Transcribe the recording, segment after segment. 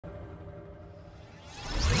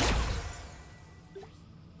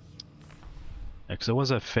because there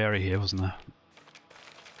was a fairy here, wasn't there?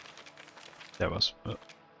 There was. But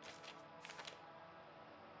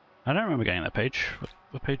I don't remember getting that page.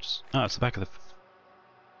 What page? Oh, it's the back of the...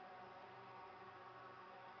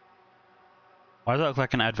 Why does that look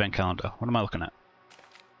like an advent calendar? What am I looking at?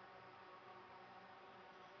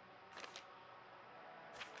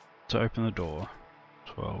 To open the door.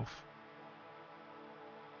 12.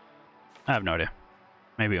 I have no idea.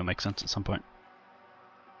 Maybe it'll make sense at some point.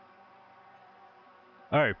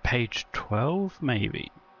 Oh, page 12?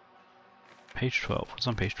 Maybe. Page 12. What's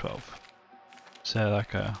on page 12? Is there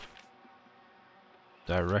like a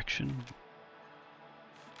direction?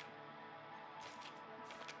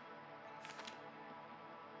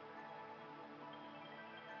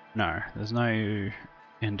 No, there's no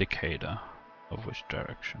indicator of which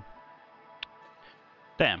direction.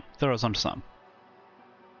 Damn, thought I was onto something.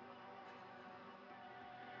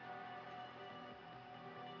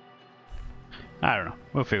 I don't know,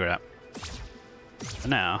 we'll figure it out. For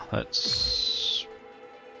now, let's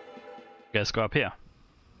go up here.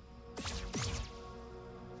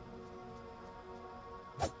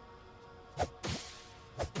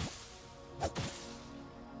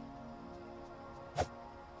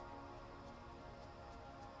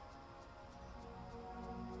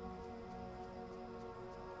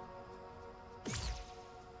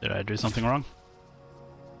 Did I do something wrong?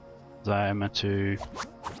 Was I meant to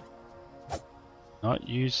not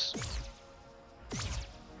use...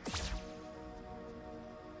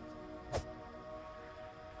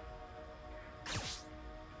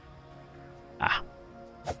 Ah.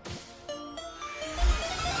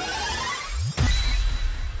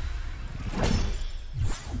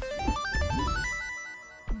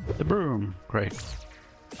 The broom. Great.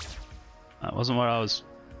 That wasn't what I was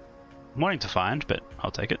wanting to find, but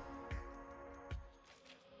I'll take it.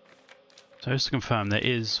 So just to confirm, there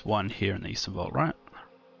is one here in the Eastern Vault, right?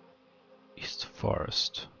 East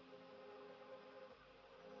Forest.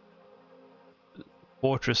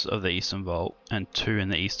 Fortress of the Eastern Vault, and 2 in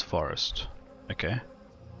the East Forest. Okay.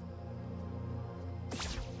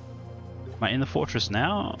 Am I in the fortress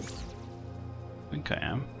now? I think I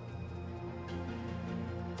am.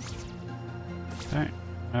 Don't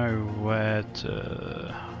know where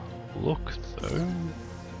to look though.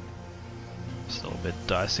 Still a bit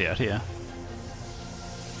dicey out here.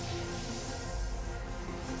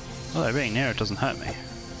 Although being near it doesn't hurt me.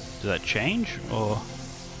 Does that change, or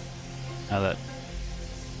now that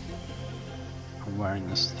I'm wearing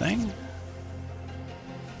this thing?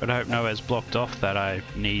 But I hope nowhere's blocked off that I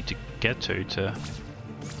need to get to...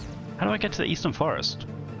 How do I get to the Eastern Forest?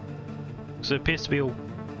 Because it appears to be all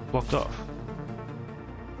blocked off.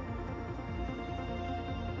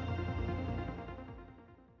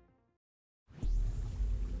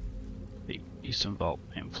 The Eastern Vault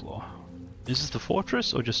main floor. Is this the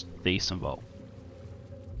fortress or just the Eastern Vault?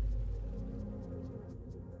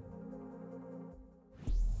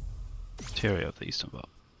 Interior of the Eastern Vault.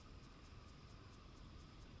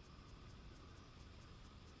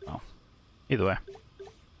 Oh, either way.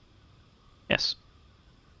 Yes.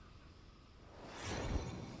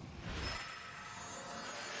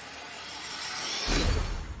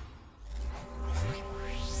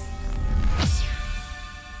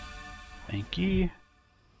 Thank you.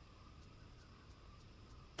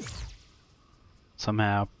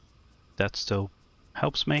 Somehow that still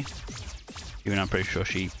helps me, even though I'm pretty sure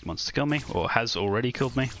she wants to kill me, or has already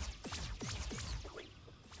killed me.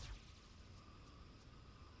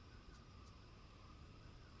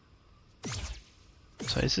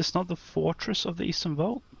 So is this not the fortress of the Eastern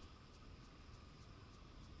Vault?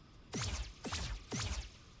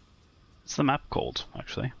 What's the map called,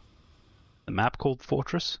 actually? The map called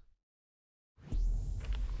Fortress?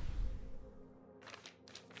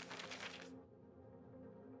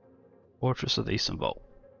 Fortress of the Eastern Vault.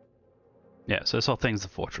 Yeah, so this whole thing's the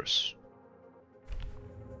fortress.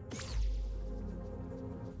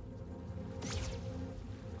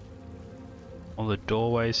 All the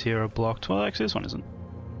doorways here are blocked. Well, actually this one isn't.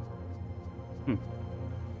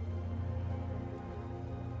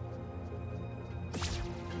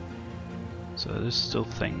 So there's still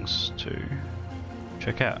things to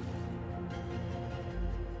check out.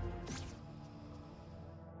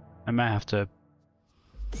 I may have to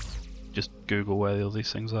just Google where all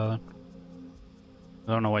these things are then. I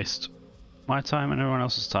don't want to waste my time and everyone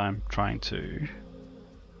else's time trying to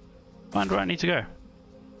find where I need to go.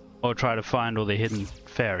 Or try to find all the hidden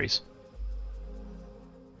fairies.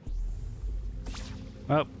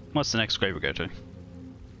 Well, what's the next grave we go to?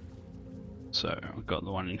 So, we've got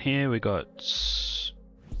the one in here, we got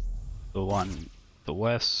the one the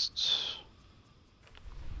west.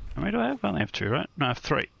 How many do I have? I only have 2, right? No, I have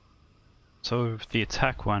 3. So the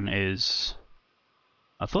attack one is...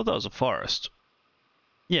 I thought that was a forest.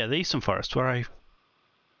 Yeah, the eastern forest, where I...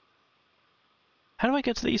 How do I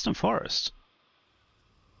get to the eastern forest?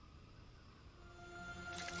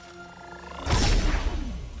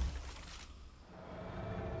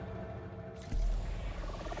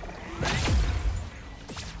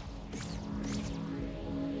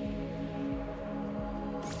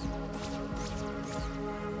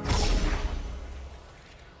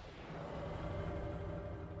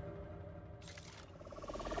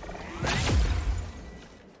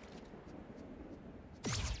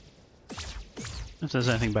 If there's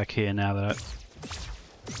anything back here now that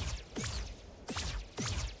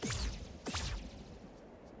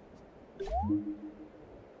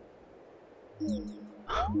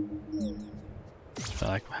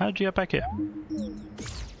like, how'd you get back here?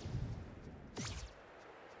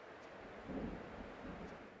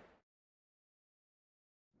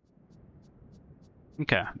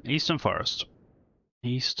 Okay, Eastern Forest.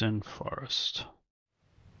 Eastern Forest.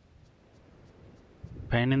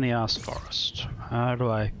 Pain in the ass forest. How do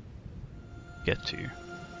I get to you?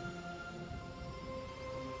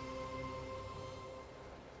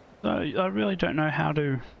 I really don't know how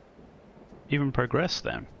to even progress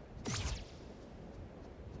then.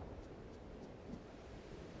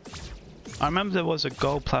 I remember there was a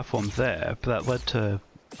gold platform there, but that led to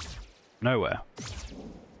nowhere.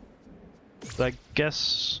 But I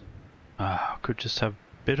guess I could just have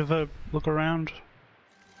a bit of a look around.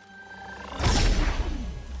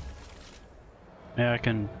 Yeah, I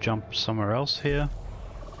can jump somewhere else here.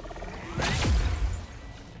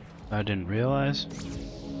 I didn't realize.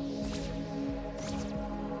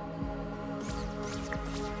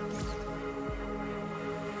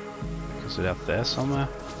 Is it up there somewhere?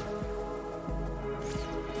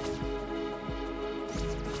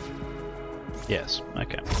 Yes,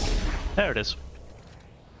 okay. There it is.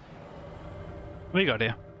 What we got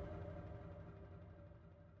here?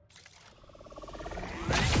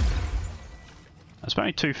 There's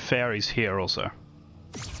only 2 fairies here also.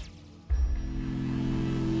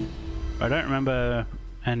 I don't remember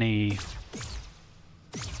any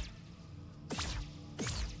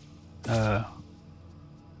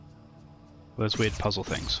those weird puzzle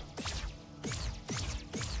things.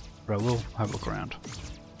 But I will have a look around.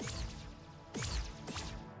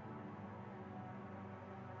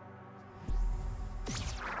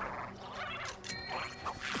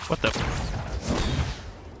 What the?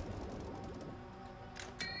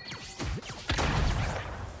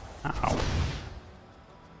 Ow.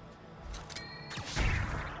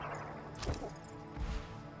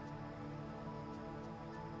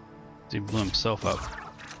 He blew himself up.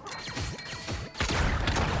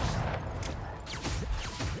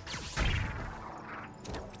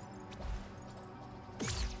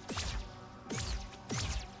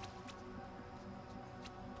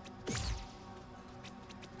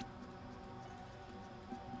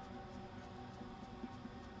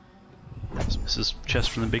 This is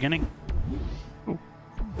chest from the beginning. Ooh.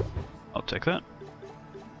 I'll take that.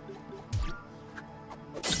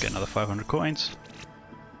 Let's get another 500 coins.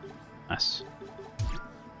 Nice.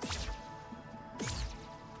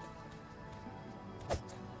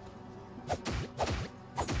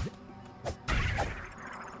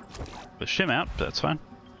 The shim out, but that's fine.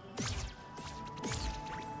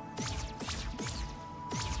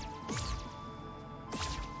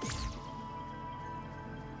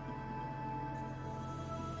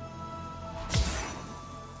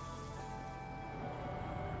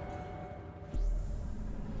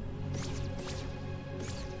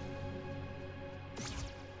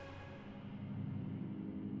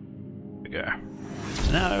 Go.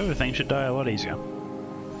 So now everything should die a lot easier.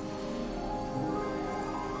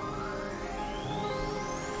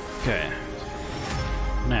 Okay.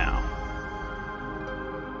 Now.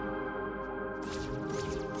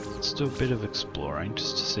 Let's do a bit of exploring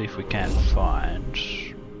just to see if we can find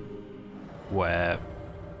where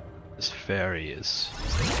this fairy is.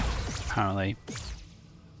 Apparently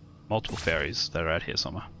multiple fairies that are out here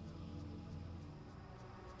somewhere.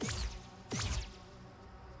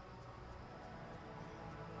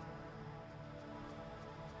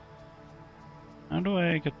 How do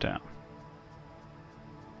I get down?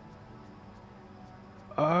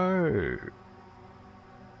 Oh.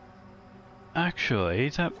 Actually,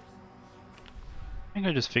 that... I think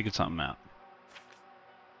I just figured something out.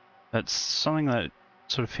 That's something that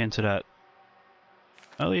sort of hinted at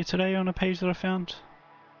earlier today on a page that I found.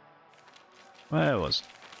 Where it was?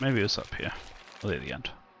 Maybe it was up here. Or at the end.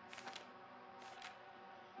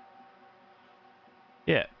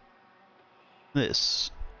 Yeah.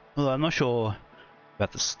 This Well, I'm not sure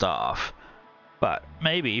about the staff, but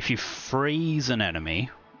maybe if you freeze an enemy,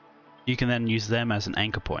 you can then use them as an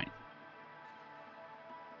anchor point.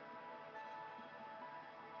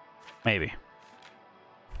 Maybe.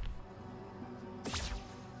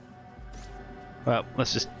 Well,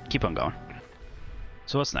 let's just keep on going.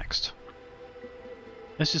 So what's next?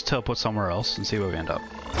 Let's just teleport somewhere else and see where we end up.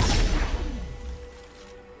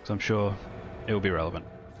 Because I'm sure it will be relevant.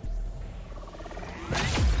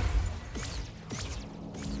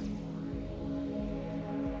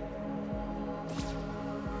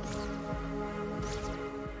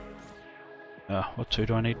 What two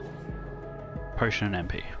do I need? Potion and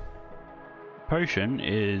MP. Potion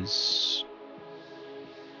is...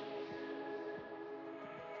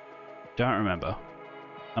 Don't remember.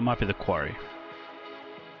 That might be the quarry.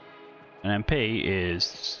 And MP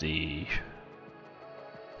is the...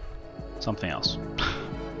 something else.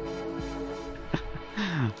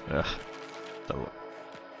 Ugh. Double.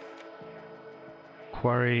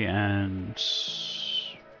 Quarry and...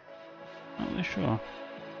 Not really sure.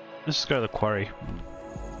 Let's just go to the quarry.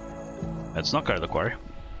 Let's not go to the quarry.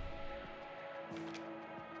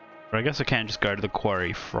 But I guess I can just go to the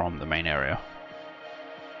quarry from the main area.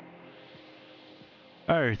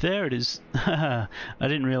 Oh, there it is. I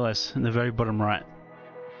didn't realize in the very bottom right.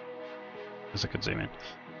 As I could zoom in.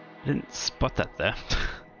 I didn't spot that there.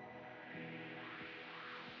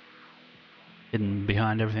 Hidden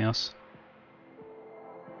behind everything else.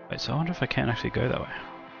 Wait, so I wonder if I can actually go that way.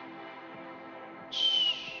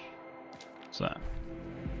 What's that?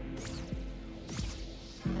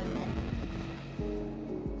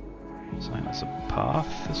 So there's a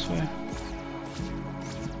path this way.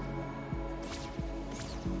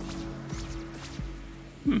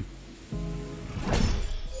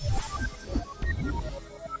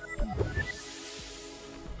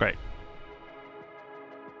 Great.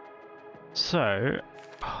 So,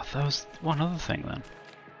 oh, there was one other thing then.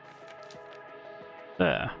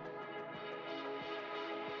 There.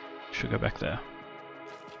 Should go back there.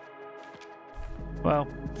 Well,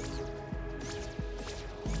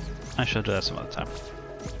 I should do that some other time.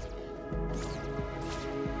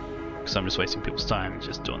 Because I'm just wasting people's time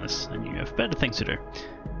just doing this, and you have better things to do.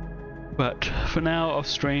 But for now, off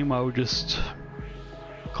stream, I will just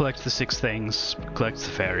collect the 6 things, collect the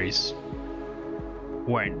fairies.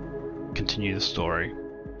 Won't continue the story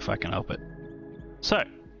if I can help it. So,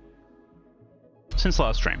 since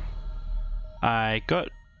last stream, I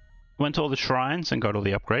went to all the shrines and got all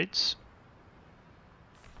the upgrades.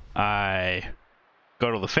 I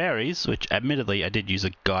got all the fairies, which admittedly I did use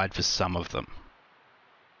a guide for some of them.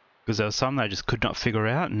 Because there were some that I just could not figure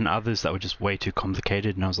out, and others that were just way too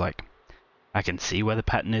complicated, and I was like, I can see where the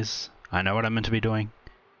pattern is, I know what I'm meant to be doing,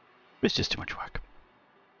 but it's just too much work.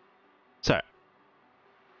 So,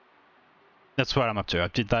 that's what I'm up to. I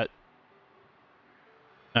did that,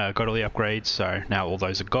 got all the upgrades, so now all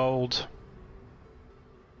those are gold.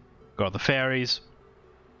 Got all the fairies,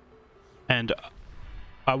 and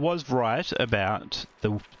I was right about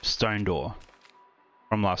the stone door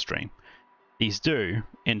from last stream. These do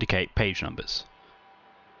indicate page numbers.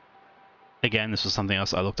 Again, this was something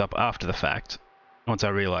else I looked up after the fact, once I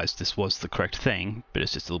realized this was the correct thing, but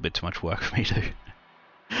it's just a little bit too much work for me to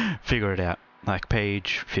figure it out. Like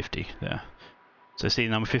page 50 there. So see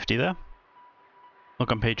number 50 there?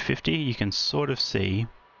 Look on page 50, you can sort of see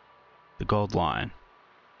the gold line.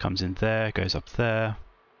 Comes in there, goes up there,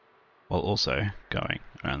 while also going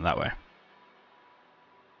around that way.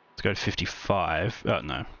 Let's go to 55. Oh,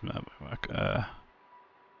 no, that won't work.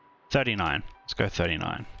 39. Let's go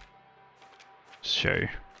 39. Show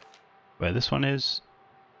where this one is.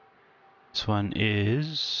 This one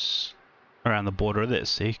is around the border of this.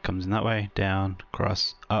 See, comes in that way, down,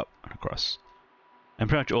 across, up, and across. And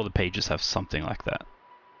pretty much all the pages have something like that.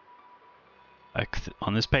 Like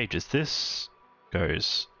on this page is this,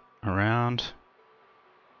 goes around.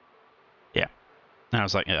 Yeah. And I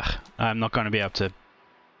was like, ugh, I'm not going to be able to...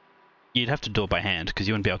 You'd have to do it by hand, because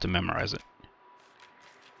you wouldn't be able to memorize it.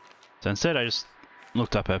 So instead I just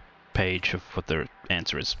looked up a page of what the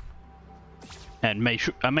answer is. And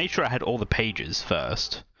I made sure I had all the pages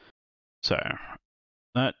first. So,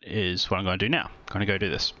 that is what I'm going to do now. I'm going to go do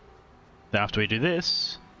this. Then after we do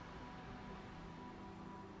this,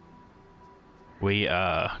 we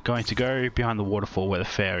are going to go behind the waterfall where the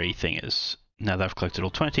fairy thing is. Now that I've collected all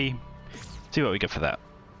 20, see what we get for that.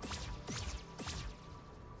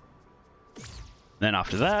 Then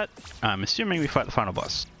after that, I'm assuming we fight the final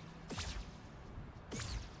boss.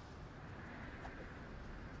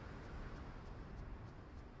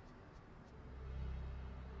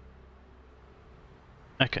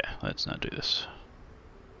 Okay, let's now do this.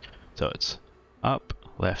 So it's up,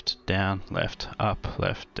 left, down, left, up,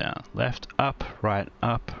 left, down, left, up, right,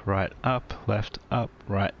 up, left, up,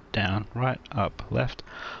 right, down, right, up, left,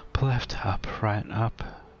 up, right, up,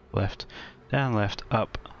 left, down, left,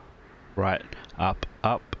 up, right, up,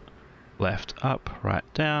 left, up,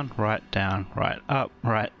 right, down, right, up,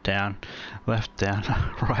 right, down, left, down,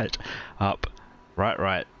 right, up,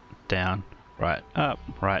 right, down, right, up,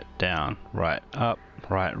 right, down, right, up,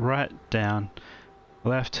 right, down,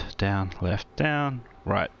 left, down, right, down,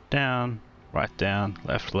 left, down,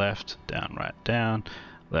 right, down,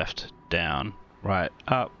 left, down, right,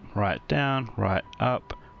 up, up, right, down, left,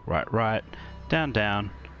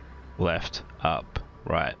 up,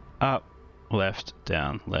 right, up, left,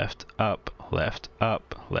 down, left, up, right,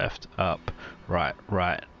 up, left, up.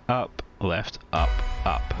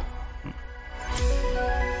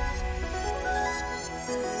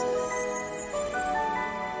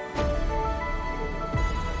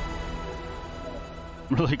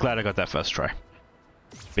 I'm really glad I got that first try.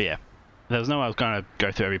 But yeah, there was no way I was going to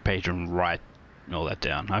go through every page and write all that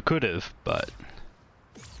down. I could have, but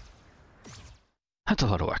that's a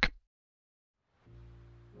lot of work.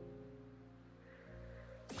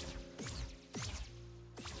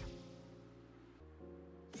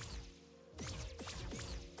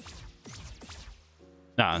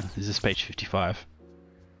 No, is this page 55?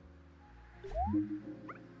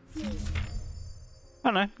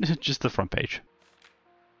 Oh no, just the front page.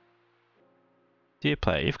 Dear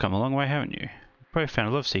player, you've come a long way, haven't you? You've probably found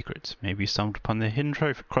a lot of secrets. Maybe you stumbled upon the hidden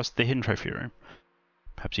trophy, crossed the hidden trophy room.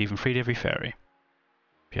 Perhaps you even freed every fairy.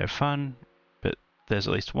 If you had fun, but there's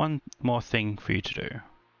at least one more thing for you to do.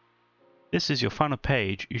 This is your final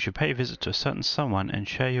page. You should pay a visit to a certain someone and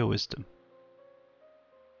share your wisdom.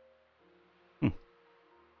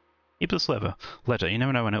 Keep this letter. You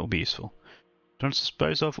never know when it will be useful. Don't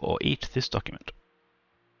dispose of or eat this document.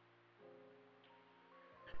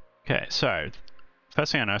 Okay, so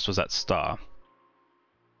first thing I noticed was that star.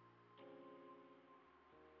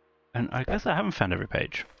 And I guess I haven't found every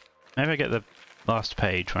page. Maybe I get the last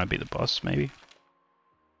page when I beat the boss, maybe?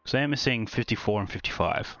 Because I am missing 54 and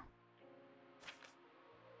 55.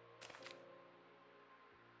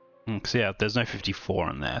 Because yeah, there's no 54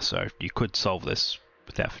 in there, so you could solve this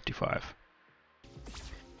without 55.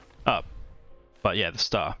 Oh, but yeah, the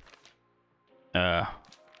star. That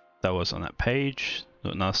was on that page.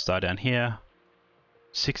 Another star down here.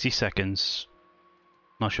 60 seconds.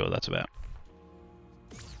 Not sure what that's about.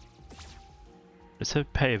 Let's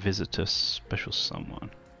have pay a visit to a special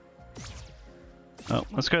someone. Well,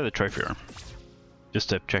 let's go to the trophy room. Just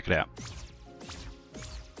to check it out.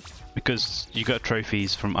 Because you got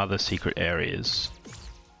trophies from other secret areas,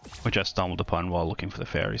 which I stumbled upon while looking for the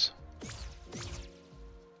fairies.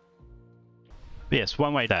 But yes,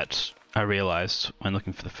 one way that I realized when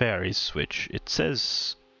looking for the fairies, which it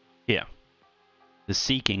says here, the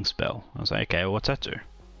seeking spell. I was like, okay, well, what's that do?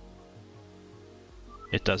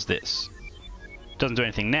 It does this. It doesn't do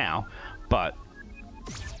anything now, but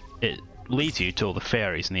it leads you to all the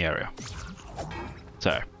fairies in the area.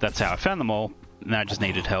 So that's how I found them all. Now I just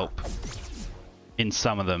needed help in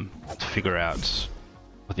some of them to figure out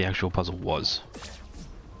what the actual puzzle was.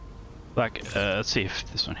 Like, let's see if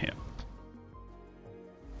this one here.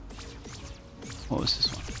 What was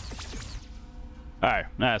this one? Oh,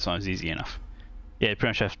 no, that one was easy enough. Yeah, you pretty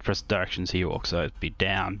much have to press the directions he walks, so it'd be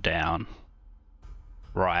down, down,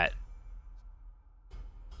 right,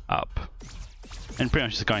 up. And pretty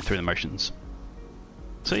much just going through the motions.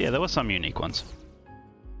 So yeah, there were some unique ones.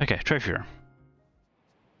 Okay, trophy room.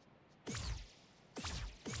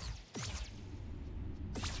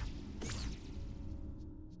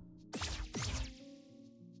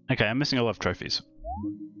 Okay, I'm missing a lot of trophies.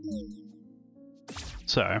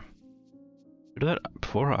 So, do that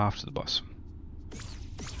before or after the boss?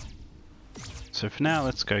 So for now,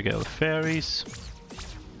 let's go get all the fairies.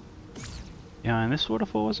 Behind this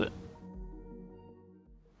waterfall, was it?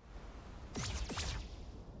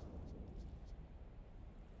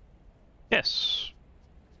 Yes.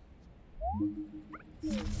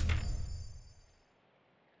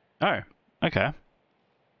 Oh, okay.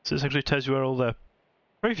 So this actually tells you where all the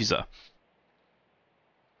trophies are.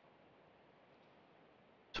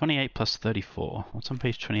 28 plus 34. What's on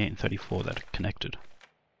page 28 and 34 that are connected?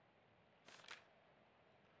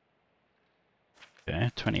 Okay,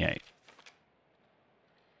 28.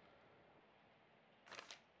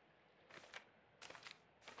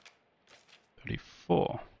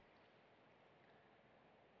 $34.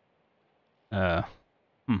 I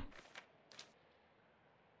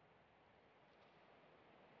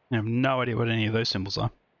have no idea what any of those symbols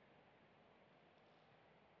are.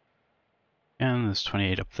 And there's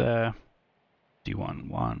 28 up there. D1,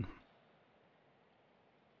 1.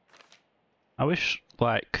 I wish,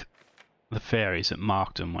 like the fairies, it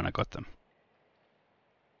marked them when I got them.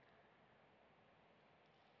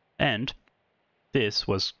 And this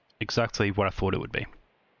was exactly what I thought it would be.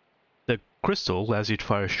 The crystal allows you to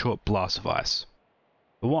fire a short blast of ice.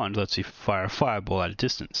 The wand lets you fire a fireball at a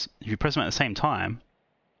distance. If you press them at the same time,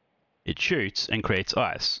 it shoots and creates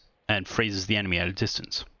ice and freezes the enemy at a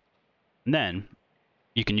distance. And then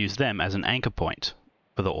you can use them as an anchor point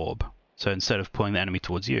for the orb. So instead of pulling the enemy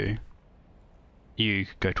towards you, you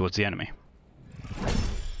go towards the enemy.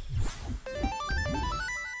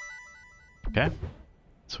 Okay,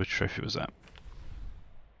 so which trophy was that?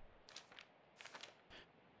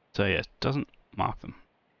 So yeah, it doesn't mark them.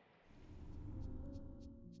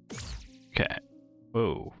 Okay.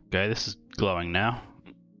 Whoa. Okay, this is glowing now.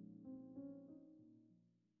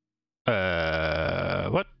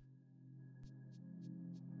 What?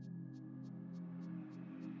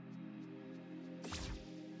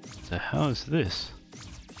 The hell is this?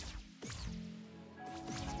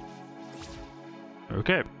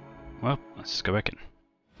 Okay. Well, let's just go back in.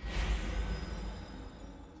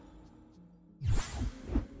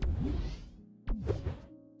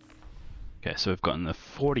 Okay, so we've gotten the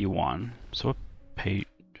 41. So what page?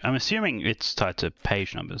 I'm assuming it's tied to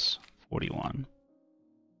page numbers. 41.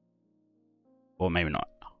 Or maybe not.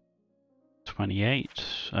 28.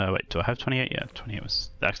 Wait, do I have 28? Yeah, 28 was.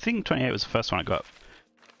 I think 28 was the first one I got.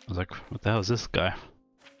 I was like, what the hell is this guy? It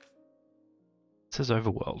says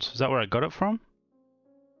Overworld. Is that where I got it from?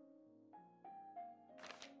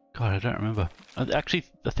 God, I don't remember. Actually,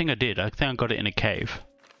 I think I did. I think I got it in a cave.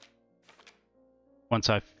 Once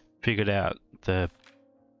I figured out the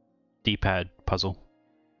D-pad puzzle.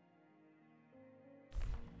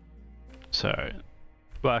 So,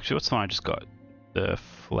 well, actually, what's the one I just got? The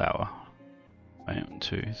flower. 1,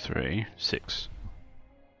 2, 3, 6.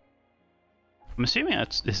 I'm assuming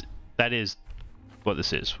that is what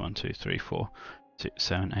this is. 1, 2, 3, 4, 6,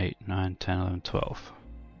 7, 8, 9, 10, 11, 12.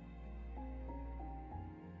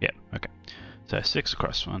 Yeah, okay. So 6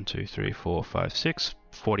 across. 1, 2, 3, 4, 5, 6,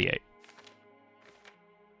 48.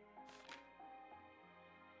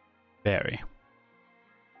 Fairy.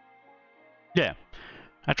 Yeah,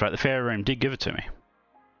 that's right. The fairy room did give it to me.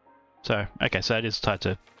 So, okay, so that is tied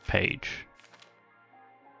to page.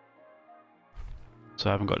 So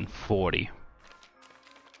I haven't gotten 40.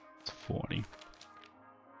 It's 40.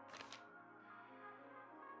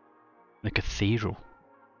 The cathedral.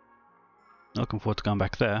 Looking forward to going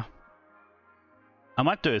back there. I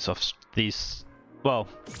might do this off these. Well,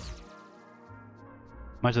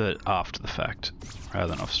 might do it after the fact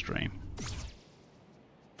rather than off stream.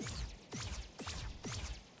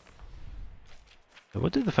 So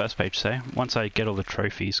what did the first page say? Once I get all the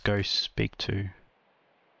trophies, go speak to.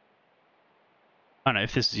 Oh no,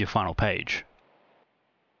 if this is your final page.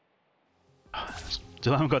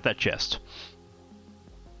 Still haven't got that chest.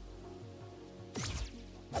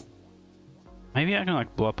 Maybe I can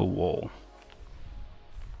like blow up a wall.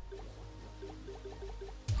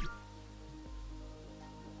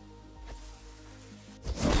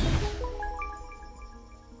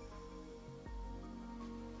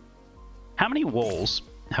 How many walls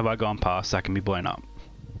have I gone past that can be blown up?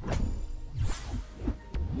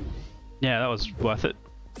 Yeah, that was worth it.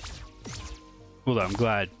 Although I'm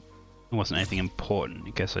glad it wasn't anything important. I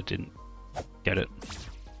guess I didn't get it.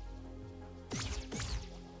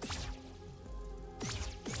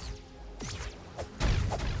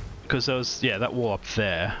 Because there was, yeah, that wall up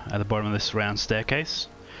there at the bottom of this round staircase.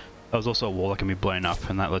 That was also a wall that can be blown up,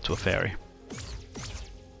 and that led to a fairy.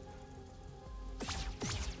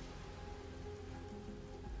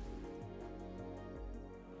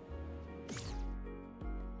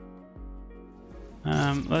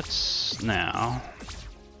 Let's now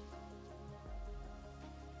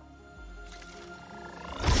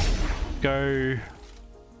go.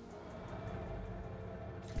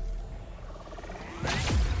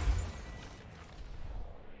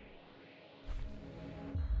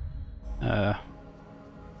 Oh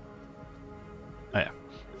yeah.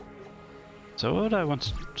 So what I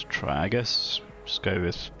want to try, I guess, just go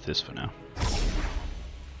with this for now.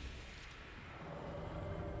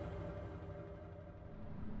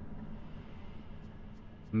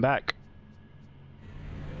 I'm back.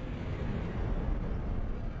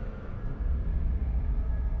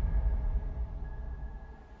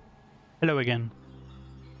 Hello again.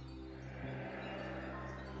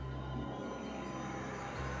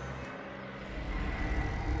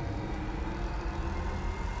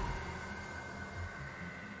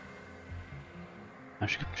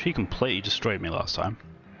 She completely destroyed me last time.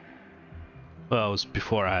 Well, it was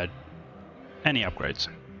before I had any upgrades.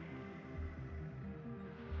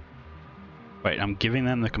 Wait, I'm giving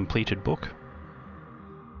them the completed book?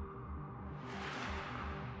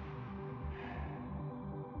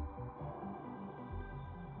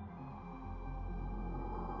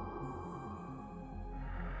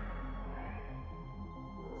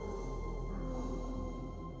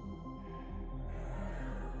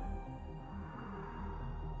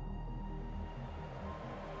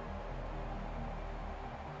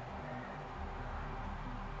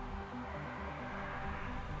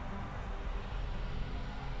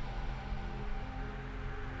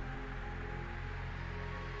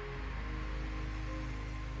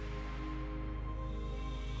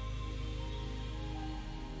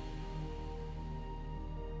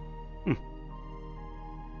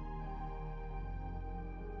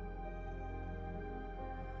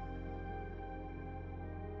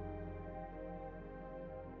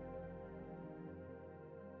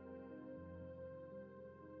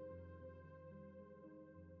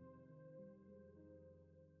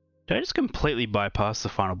 Did I just completely bypass the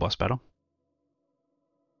final boss battle?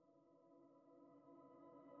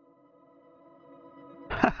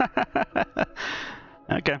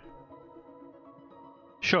 Okay.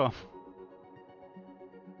 Sure.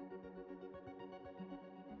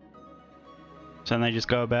 So then they just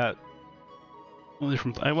go about all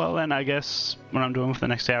different... Well, then I guess what I'm doing for the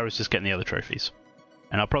next hour is just getting the other trophies.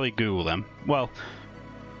 And I'll probably Google them. Well,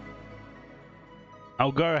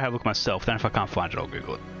 I'll go have a look myself, then if I can't find it, I'll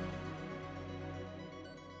Google it.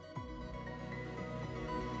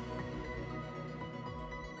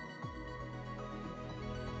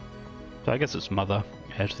 So I guess it's mother,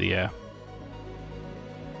 heir to the heir.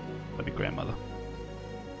 That'd be grandmother.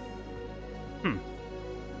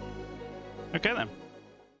 Okay then.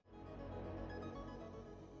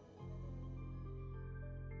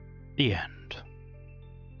 The end.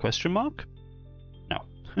 Question mark? No.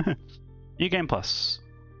 New Game Plus.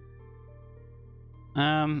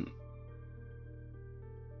 Wait,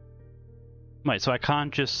 so I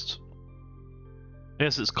can't just... I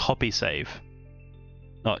guess it's copy save.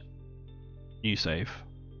 Not new save.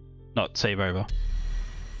 Not save over.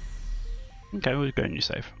 Okay, we'll go new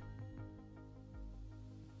save.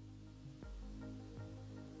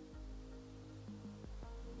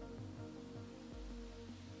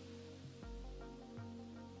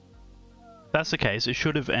 If that's the case, it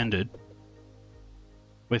should have ended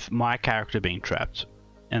with my character being trapped.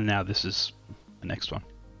 And now this is the next one.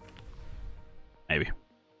 Maybe.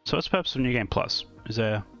 So what's the purpose of New Game Plus? Is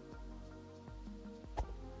there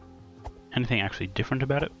anything actually different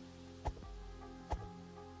about it?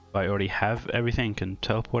 I already have everything, can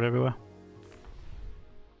teleport everywhere.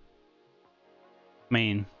 I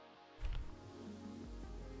mean...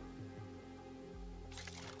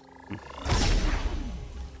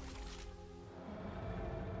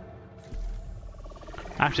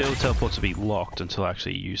 Actually, all the teleports will be locked until I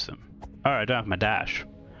actually use them. Oh, I don't have my dash.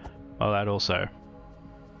 Well, that also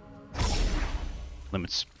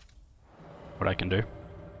limits what I can do.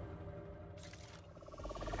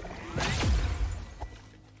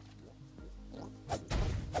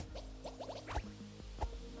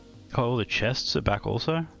 Oh, all the chests are back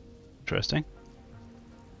also? Interesting.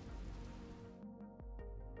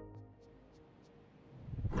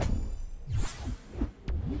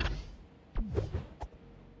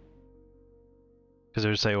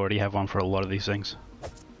 Because they already have one for a lot of these things.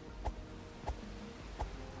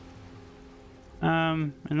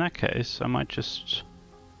 In that case, I might just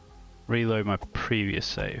reload my previous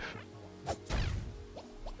save.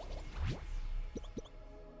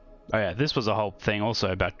 Oh yeah, this was a whole thing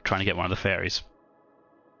also about trying to get one of the fairies.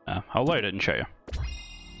 I'll load it and show you.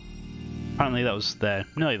 Apparently that was there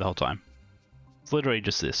nearly the whole time. It's literally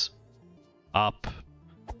just this. Up,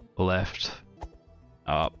 left,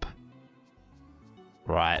 up,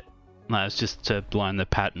 right. No, it's just to learn the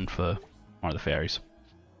pattern for one of the fairies.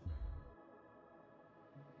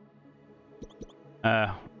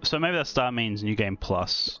 So maybe that star means New Game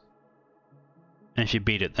Plus. And if you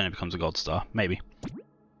beat it, then it becomes a gold star. Maybe.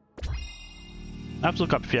 I have to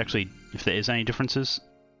look up if there is any differences.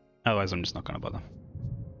 Otherwise, I'm just not going to bother.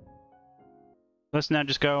 Let's now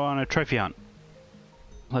just go on a trophy hunt.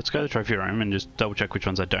 Let's go to the trophy room and just double check which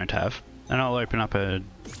ones I don't have. Then I'll open up a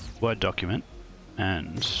Word document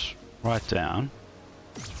and write down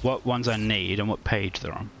what ones I need and what page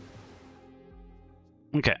they're on.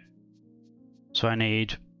 Okay. So I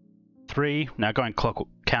need 3. Now going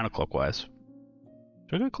counterclockwise.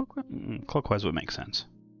 Should I go clockwise? Clockwise would make sense.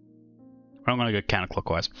 I'm going to go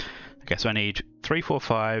counterclockwise. Okay, so I need 3, 4,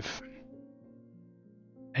 5,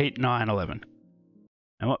 8, 9, 11.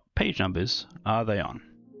 And what page numbers are they on?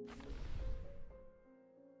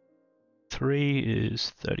 3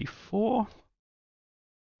 is 34.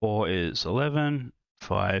 4 is 11.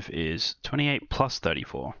 5 is 28 plus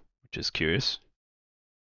 34, which is curious.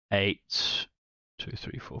 8, 2,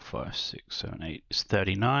 3, 4, 5, 6, 7, 8 is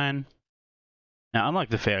 39. Now, unlike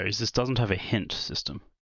the fairies, this doesn't have a hint system,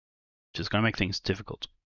 which is going to make things difficult.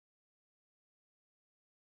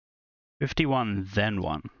 51, then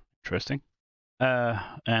 1. Interesting.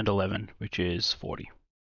 And 11, which is 40.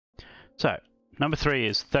 So, number 3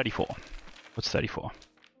 is 34. What's 34?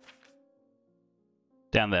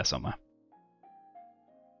 Down there somewhere.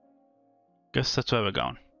 Guess that's where we're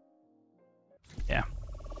going. Yeah.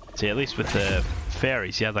 See, at least with the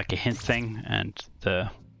fairies, you had like a hint thing, and the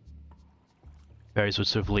fairies would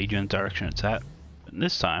sort of lead you in the direction it's at. But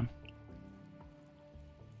this time,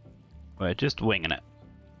 we're just winging it.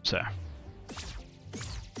 So.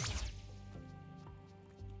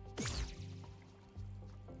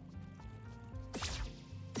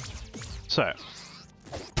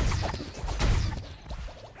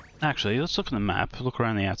 Actually, let's look at the map, look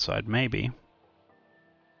around the outside. Maybe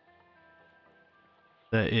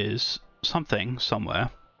there is something somewhere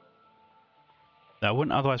that I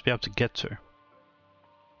wouldn't otherwise be able to get to.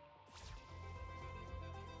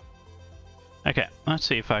 Okay, let's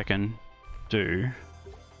see if I can do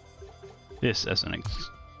this as an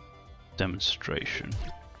demonstration.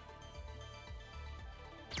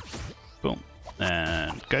 Boom.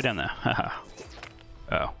 And go down there. Haha.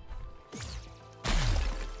 Oh.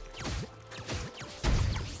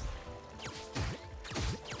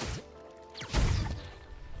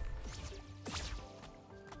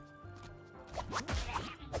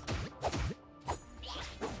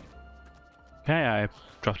 Okay, I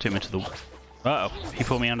dropped him into the... Uh-oh, he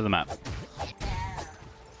pulled me under the map.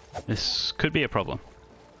 This could be a problem.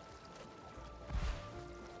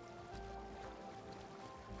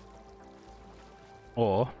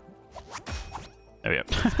 Or... There we go.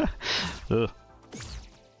 Ugh.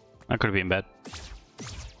 That could have been bad.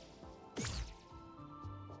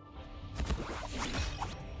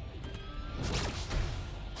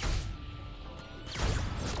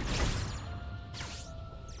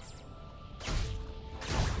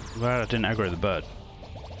 Glad I didn't aggro the bird.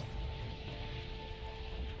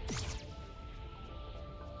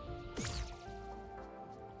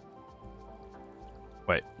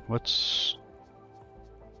 Wait, what's...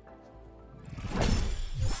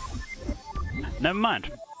 Never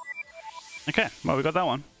mind. Okay, well we got that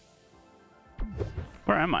one.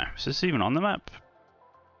 Where am I? Is this even on the map?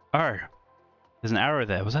 Oh, there's an arrow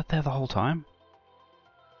there. Was that there the whole time?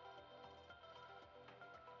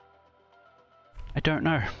 I don't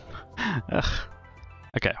know. Ugh.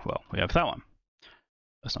 Okay, well, we have that one.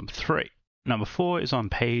 That's number 3. Number 4 is on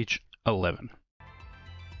page 11.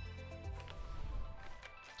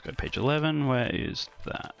 Let's go to page 11. Where is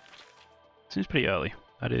that? Seems pretty early.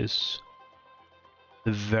 That is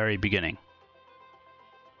the very beginning.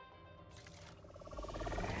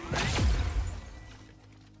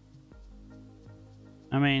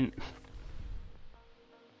 I mean,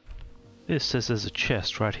 this says there's a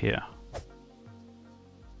chest right here.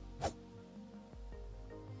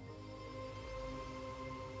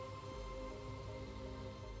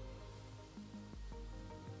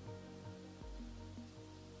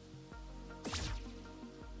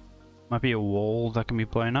 Might be a wall that can be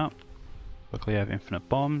blown up. Luckily I have infinite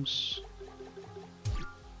bombs.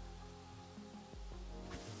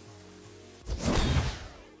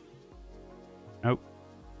 Nope.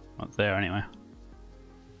 Not there anyway.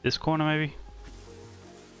 This corner maybe?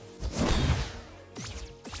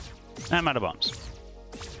 I'm out of bombs.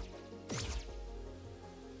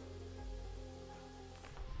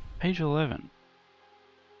 Page 11.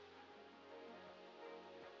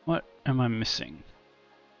 What am I missing?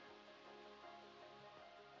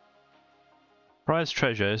 Prize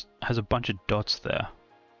treasure has a bunch of dots there.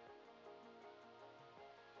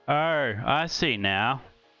 Oh, I see now.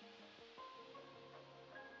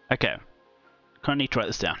 Okay, kind of need to write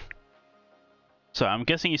this down. So I'm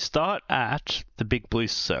guessing you start at the big blue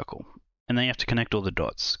circle, and then you have to connect all the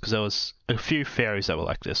dots, because there was a few fairies that were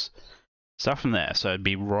like this. Start from there, so it'd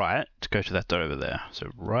be right to go to that dot over there. So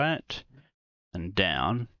right, and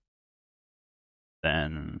down,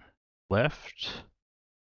 then left,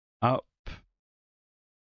 up,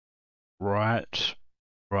 right,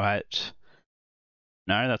 right.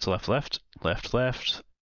 No, that's left, left, left, left,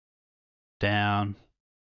 down,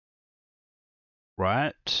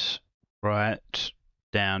 right, right,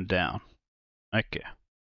 down, down. Okay.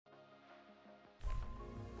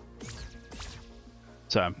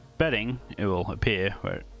 So I'm betting it will appear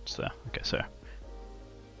where it's there. Okay, so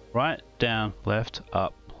Right, down, left,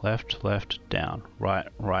 up, left, left, down, right,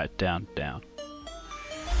 right, down, down.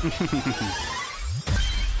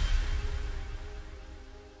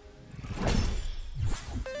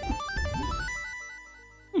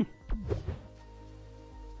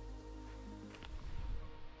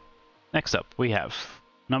 Next up, we have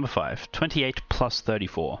number 5, 28 plus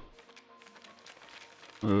 34.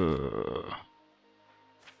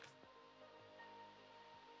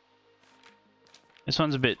 This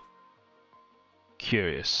one's a bit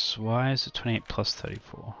curious. Why is it 28 plus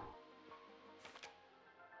 34?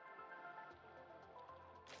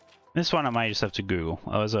 This one I might just have to Google,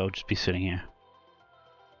 otherwise I'll just be sitting here.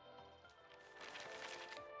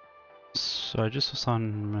 So I just saw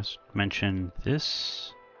someone mention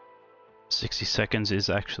this. 60 seconds is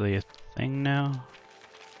actually a thing now.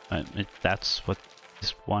 That's what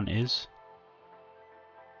this one is.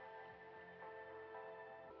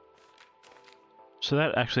 So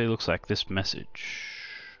that actually looks like this message.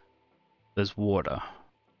 There's water.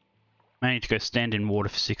 I need to go stand in water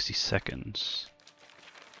for 60 seconds.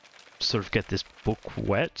 Sort of get this book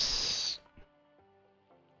wet.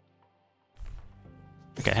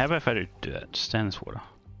 Okay, how about if I do that? Just stand in this water.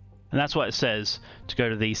 And that's why it says to go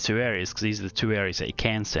to these two areas, because these are the two areas that you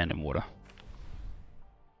can stand in water.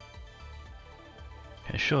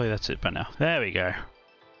 Okay, surely that's it by now. There we go.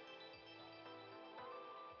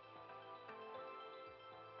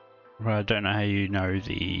 Right, I don't know how you know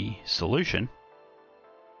the solution.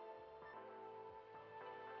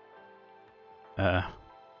 Okay,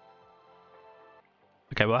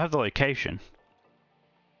 well I have the location,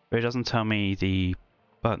 but it doesn't tell me the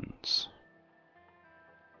buttons.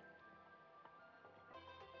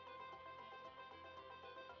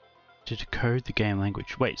 To decode the game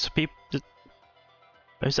language. Wait, so people...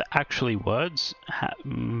 Those are actually words?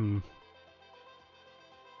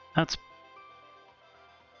 That's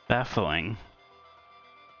baffling.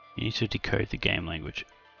 You need to decode the game language.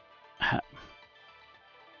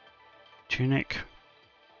 TUNIC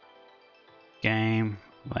game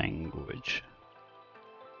language.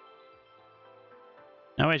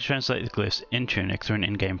 No way to translate the glyphs in TUNIC through an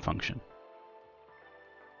in-game function.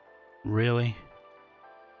 Really?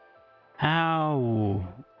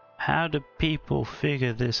 How do people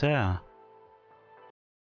figure this out?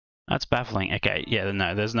 That's baffling. Okay, yeah,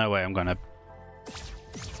 no, there's no way I'm gonna...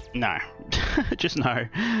 No. Just no.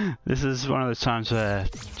 This is one of those times where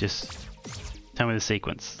just tell me the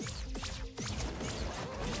sequence.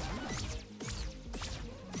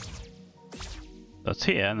 So it's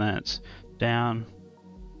here, and then it's down,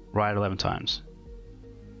 right 11 times.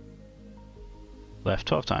 Left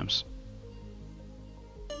 12 times.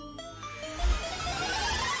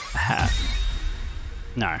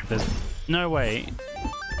 No, there's no way.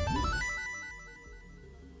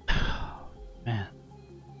 Man.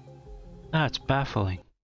 That's baffling.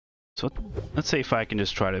 So let's see if I can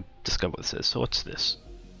just try to discover what this is. So what's this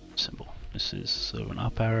symbol? This is sort of an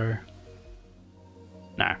up arrow.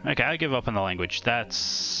 No, okay, I give up on the language.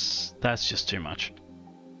 That's just too much.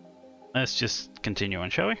 Let's just continue on,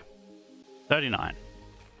 shall we? 39.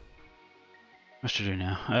 What to do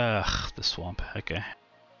now? Ugh, the swamp. Okay.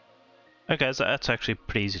 Okay, so that's actually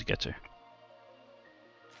pretty easy to get to. It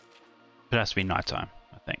has to be nighttime,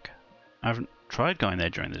 I think. I haven't tried going there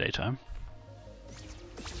during the daytime.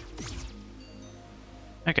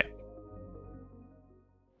 Okay.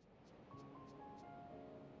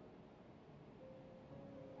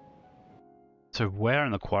 So where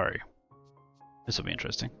in the quarry? This will be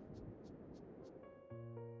interesting.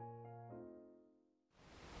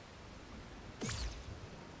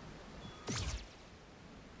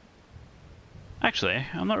 Actually,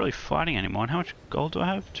 I'm not really fighting anymore. And how much gold do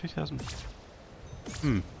I have? 2,000.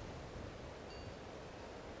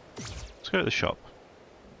 Let's go to the shop.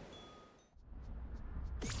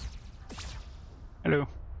 Hello.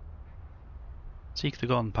 Seek the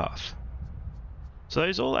golden path. So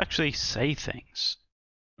those all actually say things.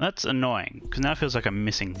 That's annoying, because now it feels like I'm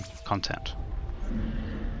missing content.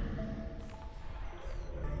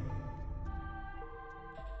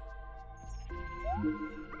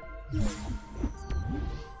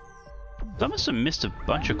 I must have missed a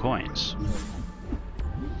bunch of coins.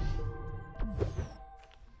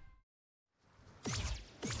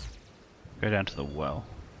 Go down to the well.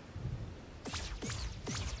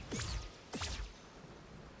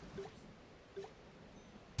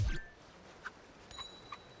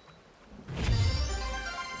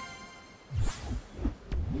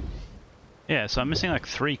 Yeah, so I'm missing like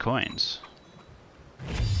 3 coins.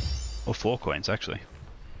 Or 4 coins, actually.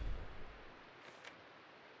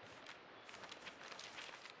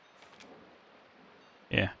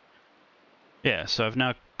 Yeah. Yeah, so I've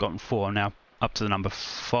now gotten 4. I'm now up to the number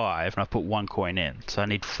 5, and I've put 1 coin in. So I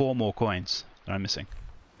need 4 more coins that I'm missing.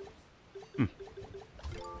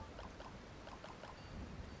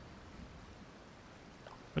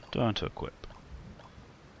 What do I want to equip?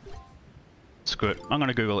 Screw it. I'm going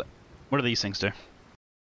to Google it. What do these things do?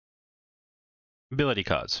 Ability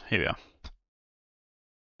cards. Here we are.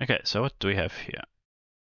 Okay, so what do we have here?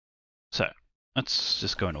 So, let's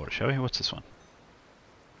just go in order, shall we? What's this one?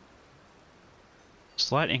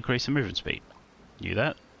 Slight increase in movement speed. Knew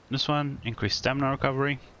that. This one, increased stamina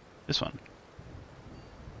recovery. This one.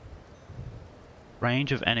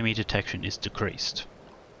 Range of enemy detection is decreased.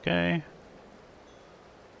 Okay.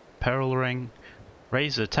 Peril ring.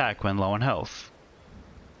 Raise attack when low on health.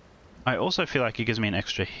 I also feel like it gives me an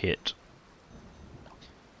extra hit.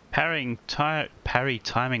 Parry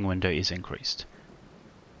timing window is increased.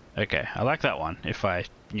 Okay, I like that one. If I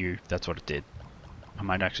knew that's what it did, I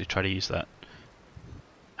might actually try to use that.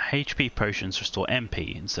 HP potions restore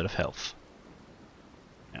MP instead of health.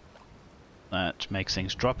 Yeah. That makes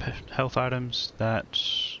things drop health items. That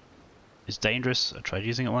is dangerous. I tried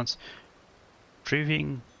using it once.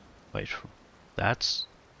 Retrieving... Wait, that's...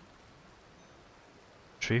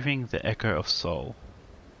 Retrieving the Echo of Soul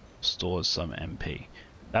stores some MP.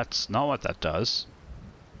 That's not what that does.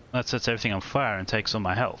 That sets everything on fire and takes all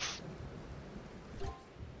my health.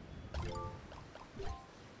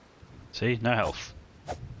 See? No health.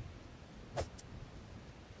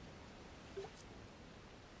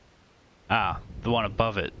 Ah, the one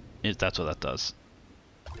above it, that's what that does.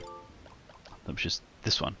 That was just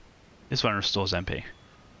this one. This one restores MP.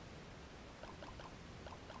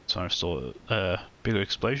 This one restores bigger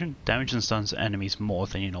explosion. Damage and stuns enemies more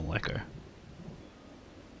than your normal echo.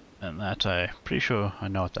 And that, I'm pretty sure I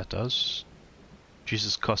know what that does.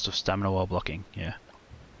 Reduces cost of stamina while blocking, yeah.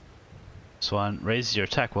 This one raises your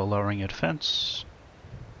attack while lowering your defense.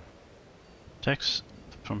 Attacks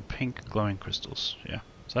from pink glowing crystals, yeah.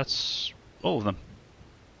 So that's all of them.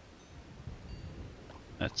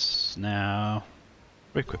 Let's now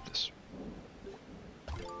re-equip this.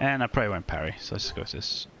 And I probably won't parry, so let's just go with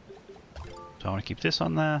this. Do I want to keep this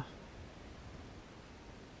on there?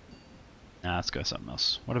 Nah, let's go with something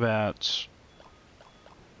else. What about...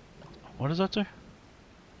 What does that do?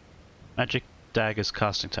 Magic Dagger's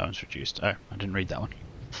casting time is reduced. Oh, I didn't read that one.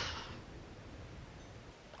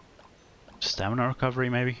 Stamina recovery,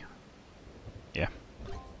 maybe? Yeah.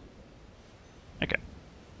 Okay.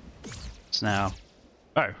 So now...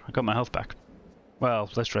 Oh, I got my health back. Well,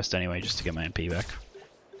 let's rest anyway, just to get my MP back.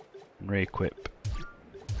 And re-equip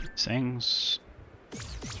these things.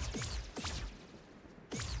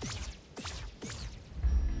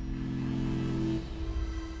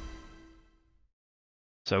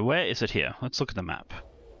 So where is it here? Let's look at the map.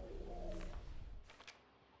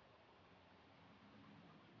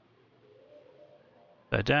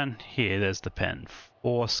 So down here, there's the pen.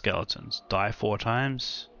 4 skeletons. Die 4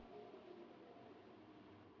 times?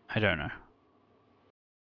 I don't know.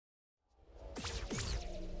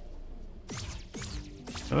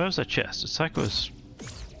 So where was that chest? It's like it was...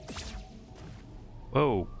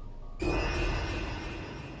 Whoa.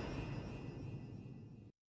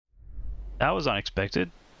 That was unexpected.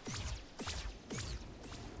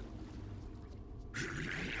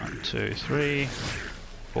 1, 2, 3,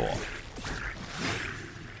 4.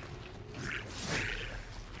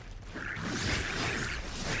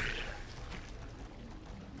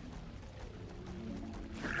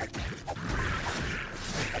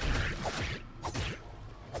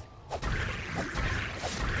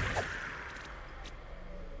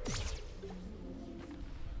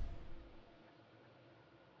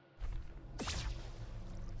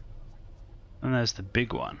 And there's the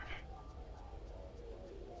big one.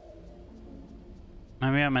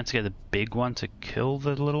 Maybe I meant to get the big one to kill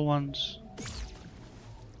the little ones?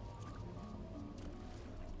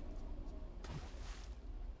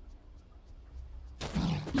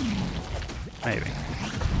 Maybe.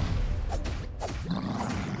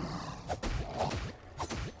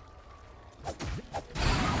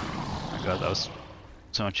 Oh my god, that was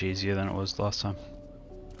so much easier than it was last time.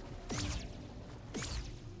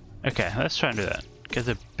 Okay, let's try and do that. Get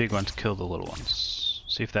the big one to kill the little ones.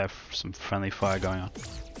 See if they have some friendly fire going on.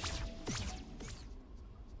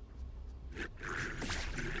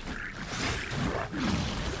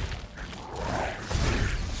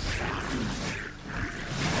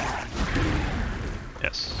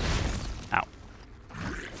 Yes. Ow.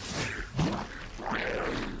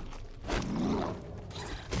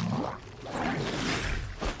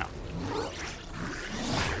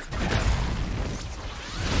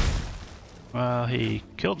 Well, he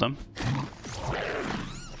killed them.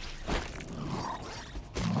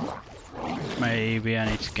 maybe I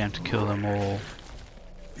need to get him to kill them all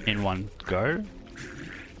in one go.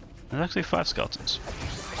 There's actually 5 skeletons.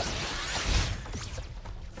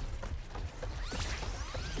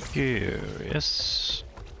 Curious.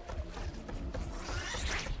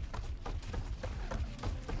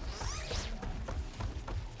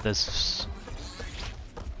 There's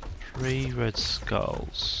 3 red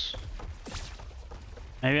skulls.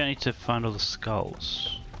 Maybe I need to find all the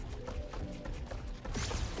skulls.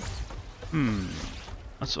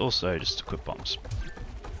 Let's also just equip bombs.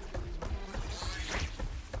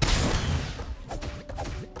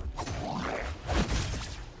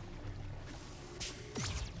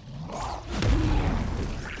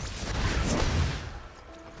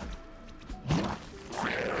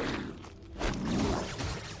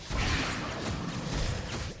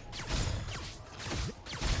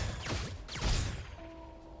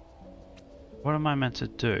 What am I meant to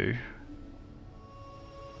do?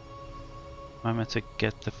 Am I meant to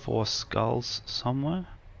get the 4 skulls somewhere?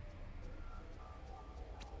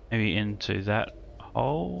 Maybe into that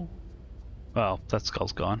hole? Well, that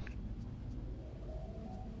skull's gone.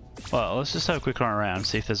 Well, let's just have a quick run around and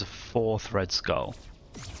see if there's a 4th red skull.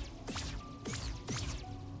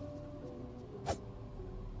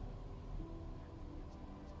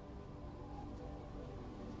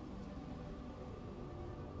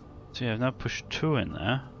 So yeah, I've now pushed 2 in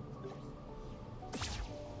there.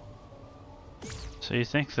 So you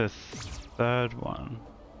think the 3rd one,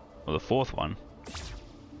 or the 4th one,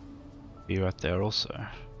 be right there also.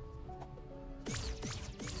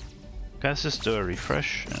 Okay, let's just do a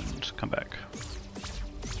refresh and come back.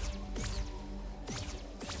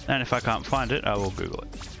 And if I can't find it, I will Google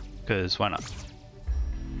it. Because why not?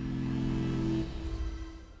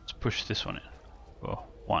 Let's push this one in. Oh,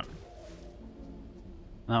 1.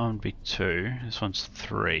 That one would be 2. This one's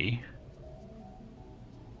 3.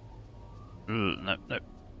 Nope, nope.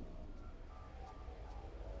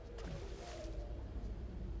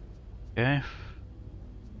 Okay.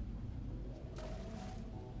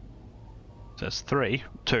 So that's 3,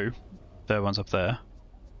 2. Third one's up there.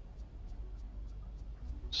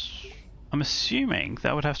 I'm assuming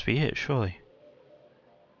that would have to be it, surely.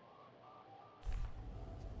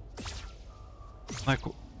 Like,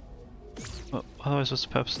 well, otherwise what's the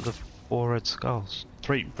purpose of the 4 red skulls?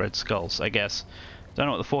 3 red skulls, I guess. Don't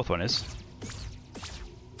know what the 4th one is.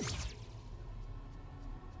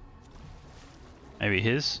 Maybe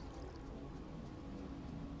his?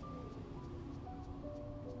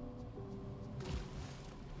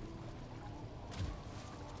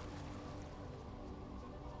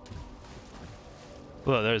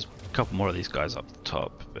 Well, there's a couple more of these guys up the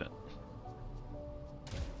top, but...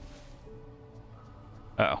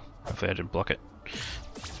 Uh-oh, hopefully I didn't block it.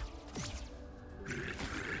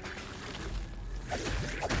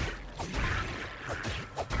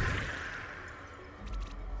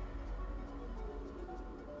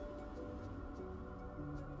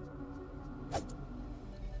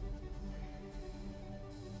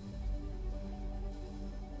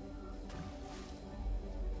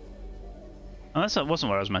 Unless that wasn't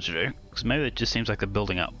what I was meant to do, because maybe it just seems like they're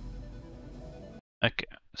building up. Okay,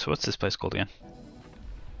 so what's this place called again?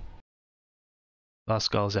 Last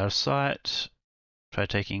skull is out of sight. Try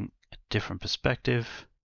taking a different perspective.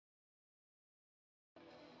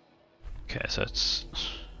 Okay, so it's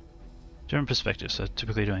different perspective, so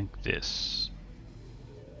typically doing this.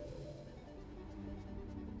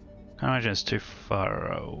 Can't imagine it's too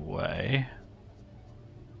far away.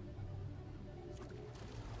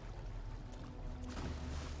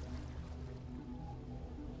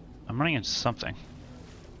 I'm running into something.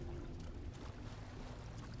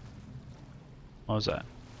 What was that?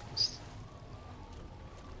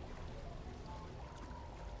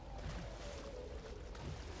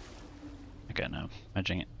 Okay, no,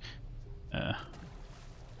 imagining it.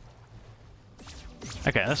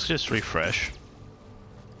 Okay, let's just refresh.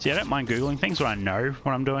 See, I don't mind Googling things when I know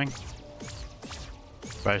what I'm doing,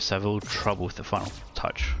 but I just have a little trouble with the final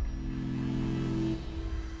touch.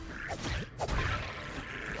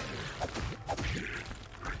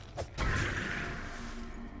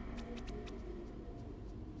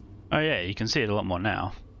 Oh yeah, you can see it a lot more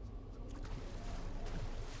now.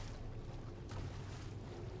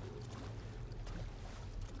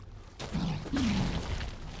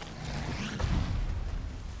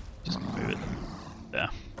 Just move it there.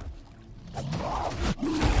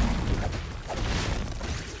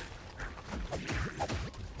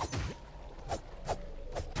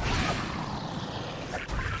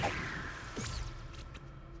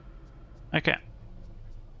 Okay.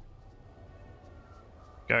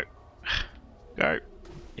 Go. Go.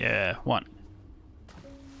 Yeah, 1,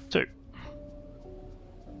 2,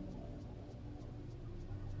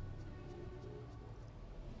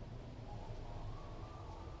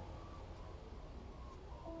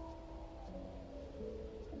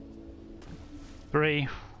 3.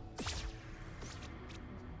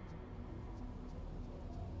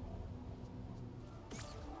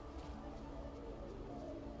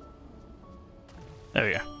 There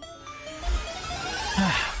we go.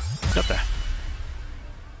 Got there.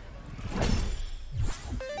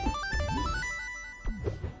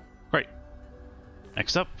 Great.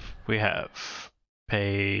 Next up, we have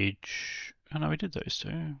page... Oh no, we did those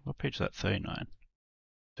two. What page is that? 39.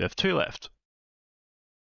 We have 2 left.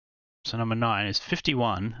 So number 9 is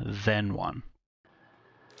 51, then 1.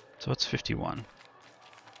 So what's 51?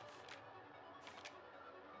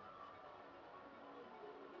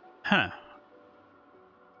 Huh.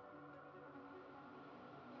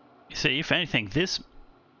 You see, if anything, this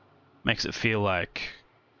makes it feel like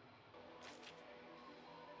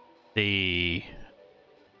the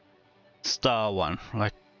star one.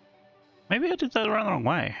 Like, maybe I did that around the wrong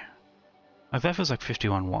way. Like, that feels like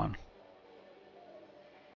 51-1.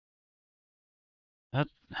 That,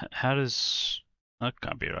 how does... That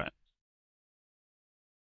can't be right.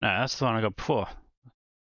 No, that's the one I got before.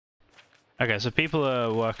 Okay, so people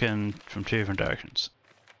are working from 2 different directions.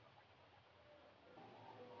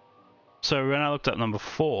 So when I looked at number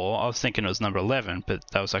 4, I was thinking it was number 11, but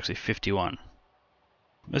that was actually 51.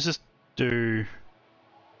 Let's just do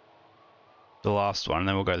the last one, and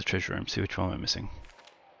then we'll go to the treasure room, see which one we're missing.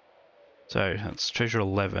 So that's treasure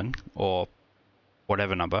 11, or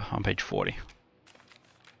whatever number, on page 40.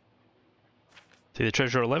 It's either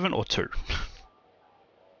treasure 11 or 2.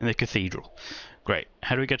 In the cathedral. Great.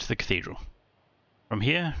 How do we get to the cathedral? From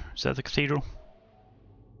here? Is that the cathedral?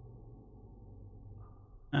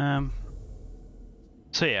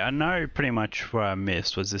 So yeah, I know pretty much where I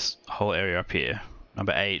missed was this whole area up here.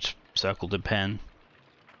 Number 8, circled in pen.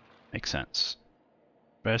 Makes sense.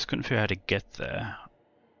 But I just couldn't figure out how to get there.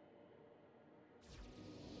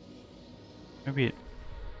 Maybe it...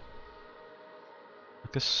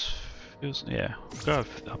 Like this feels... Yeah, go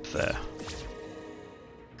up there.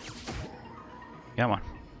 Come on.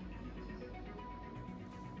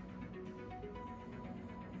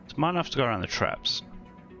 It's might have to go around the traps.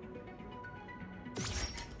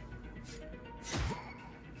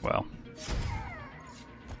 Well,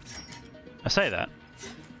 I say that.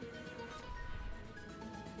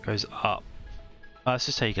 Goes up. Oh, let's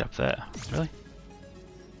just take it up there. Really?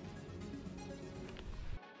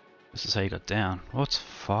 This is how you got down. What's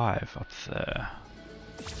 5 up there?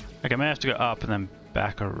 Okay, I may have to go up and then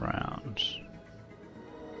back around.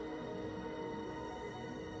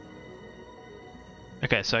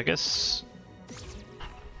 Okay, so I guess...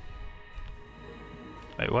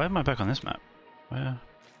 Wait, why am I back on this map? Where?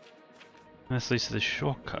 This leads to the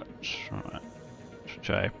shortcut. Right. Which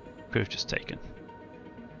I could have just taken.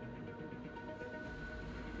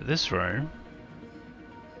 This room...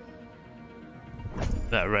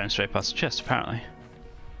 That ran straight past the chest, apparently.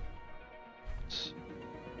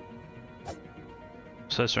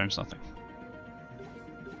 So this room's nothing.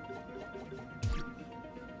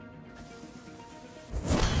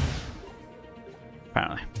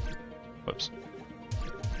 Apparently. Whoops.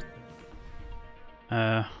 What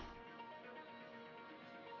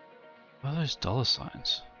are those dollar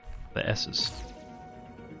signs? The S's.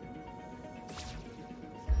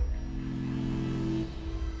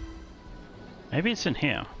 Maybe it's in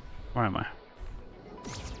here. Where am I?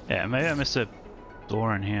 Yeah, maybe I missed a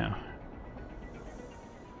door in here.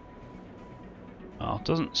 Well, it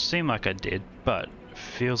doesn't seem like I did, but it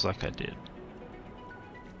feels like I did.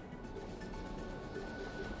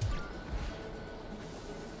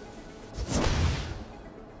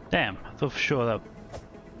 Damn, I thought for sure that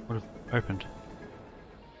would have opened.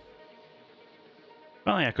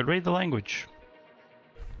 Finally, I could read the language.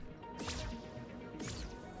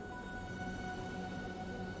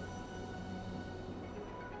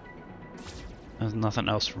 There's nothing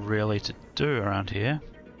else really to do around here.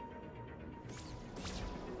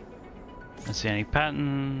 Don't see any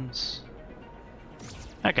patterns.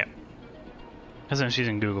 Okay. Because I'm just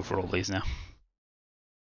using Google for all these now.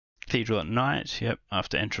 Cathedral at night, yep,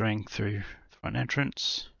 after entering through the front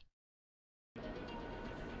entrance.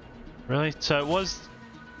 Really? So it was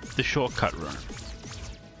the shortcut room.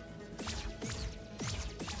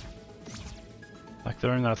 Like the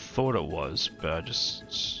room that I thought it was, but I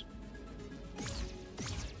just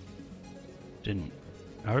didn't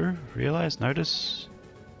know, realize, notice.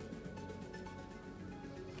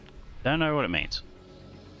 Don't know what it means.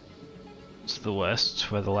 It's the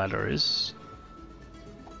west, where the ladder is.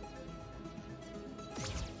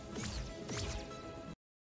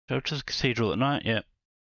 Go to the cathedral at night, yep.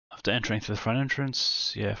 After entering through the front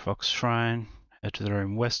entrance, yeah, Fox Shrine. Head to the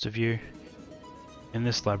room west of you. In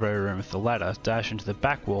this library room with the ladder, dash into the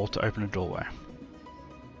back wall to open a doorway.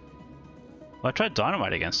 Well, I tried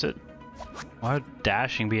dynamite against it. Why would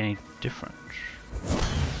dashing be any different?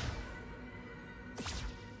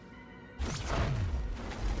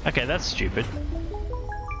 Okay, that's stupid.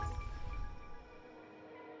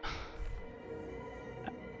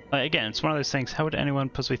 Like, again, it's one of those things, how would anyone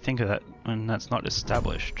possibly think of that when that's not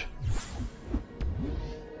established?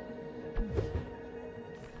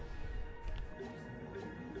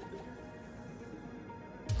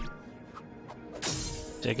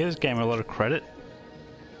 So I give this game a lot of credit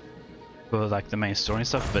for like the main story and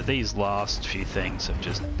stuff, but these last few things have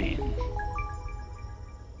just been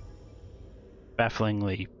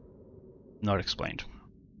bafflingly not explained.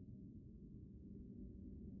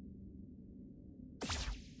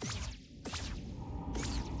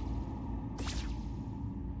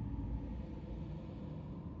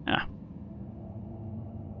 Ah.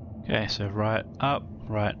 Okay, so right, up,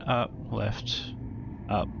 left,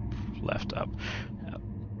 up, left, up.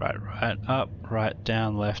 Right, up, right,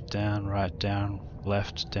 down, left, down, right, down,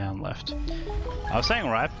 left, down, left. I was saying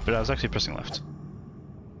right, but I was actually pressing left.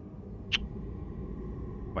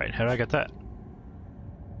 Wait, how did I get that?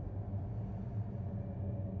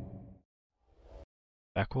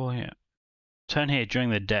 Back wall here. Turn here during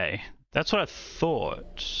the day. That's what I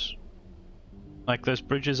thought. Like, those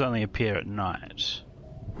bridges only appear at night.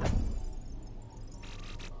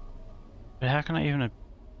 But how can I even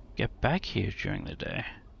get back here during the day?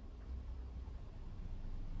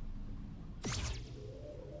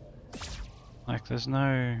 Like, there's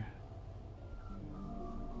no...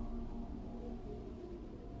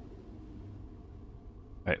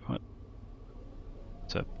 Wait, what?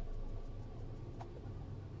 What's up?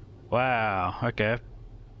 Wow, okay.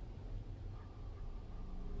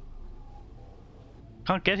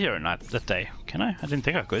 Can't get here at night that day, can I? I didn't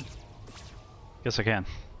think I could. Guess I can.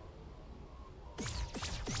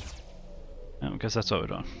 I guess that's what we're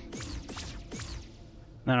doing.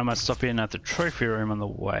 Then I might stop in at the trophy room on the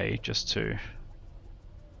way just to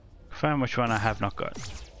confirm which one I have not got.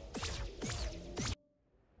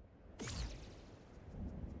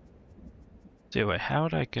 So wait, how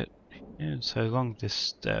would I get here? So along this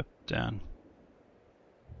step down.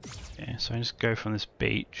 Okay, so I just go from this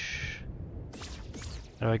beach.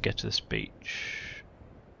 How do I get to this beach?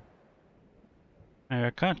 No,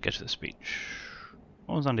 I can't get to this beach.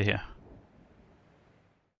 What was under here?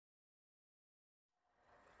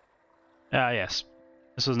 Ah, yes.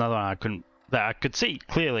 This was another one that I could see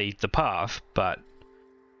clearly the path, but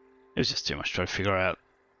it was just too much to try to figure out,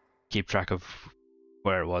 keep track of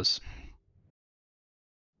where it was.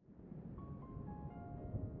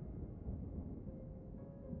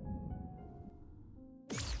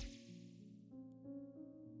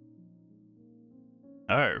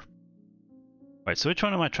 Oh. Wait, so which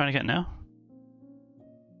one am I trying to get now?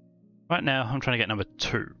 Right now, I'm trying to get number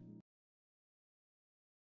 2.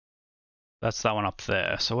 That's that one up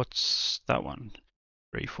there. So what's that one?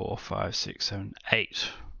 3, 4, 5, 6, 7, 8.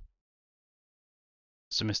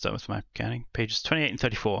 So I missed that with my counting. Pages 28 and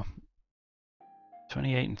 34.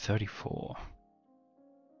 28 and 34.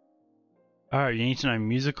 Oh, you need to know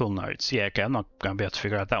musical notes. Yeah, okay, I'm not going to be able to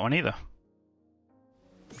figure out that one either.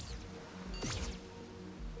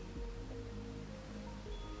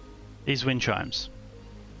 These wind chimes.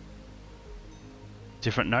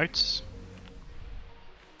 Different notes.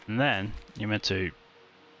 And then you're meant to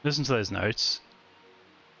listen to those notes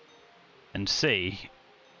and see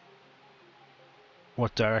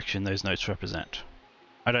what direction those notes represent.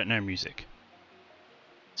 I don't know music.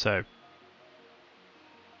 So,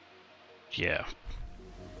 yeah.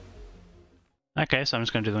 Okay, so I'm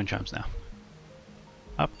just going to do the wind chimes now.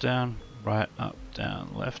 Up, down, right, up, down,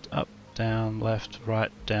 left,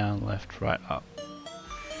 right, down, left, right, up.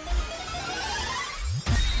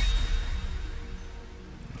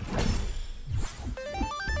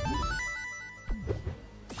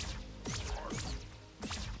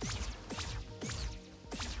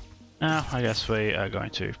 Now, I guess we are going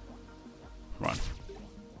to run.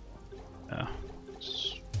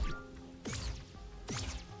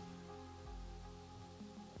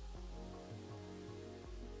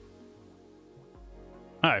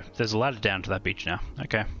 Oh, there's a ladder down to that beach now.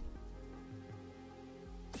 Okay.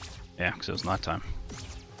 Yeah, because it was nighttime.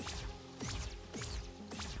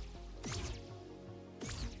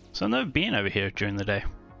 So I've never been over here during the day.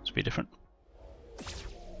 It's be different.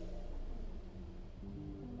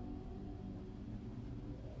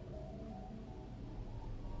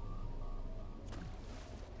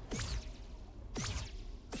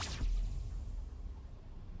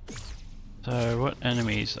 So what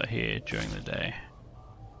enemies are here during the day?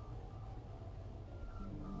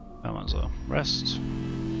 That one's a rest.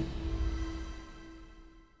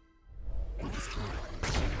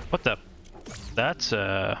 What the? That's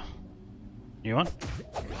a new one.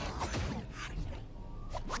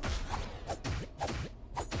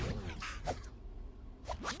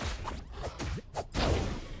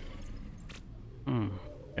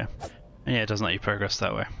 Yeah. And yeah, it doesn't let you progress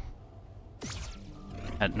that way.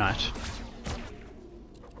 At night.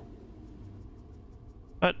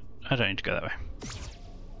 But I don't need to go that way.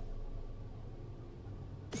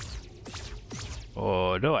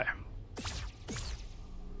 Or do I?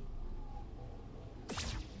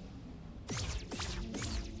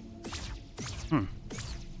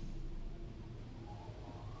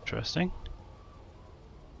 Interesting.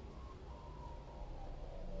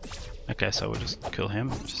 Okay, so we'll just kill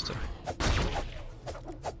him. Just to...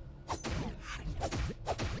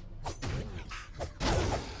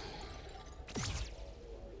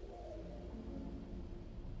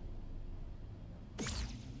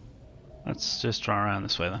 Let's just run around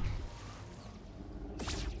this way then.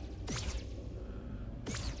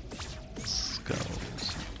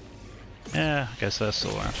 Skulls. Yeah, I guess they're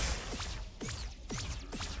still around.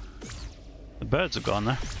 The birds are gone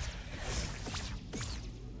though.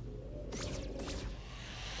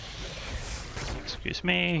 Excuse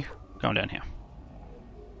me, going down here.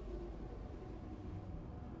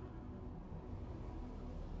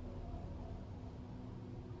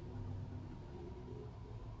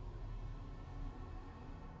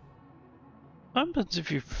 What happens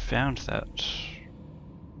if you found that?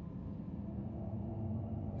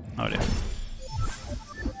 Oh dear.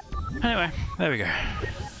 Anyway, there we go.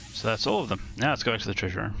 So that's all of them. Now let's go to the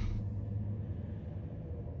treasure room.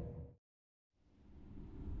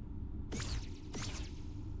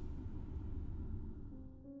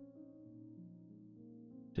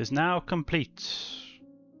 It is now complete.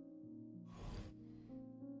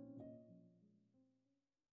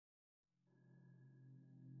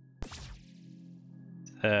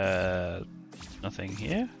 Nothing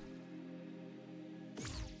here.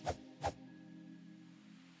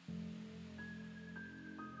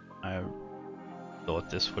 I thought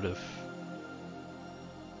this would have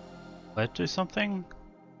led to something.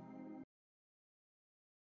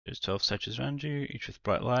 There's 12 statues around you, each with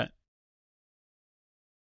bright light.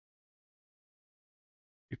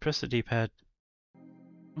 You press the D-pad.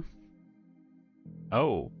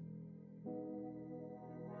 Oh.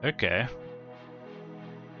 Okay.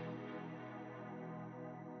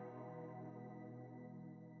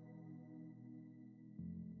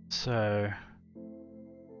 So...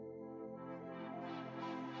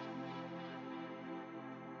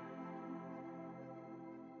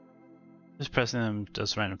 just pressing them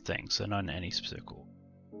does random things, so not in any specific order.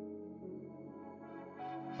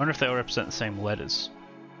 I wonder if they all represent the same letters.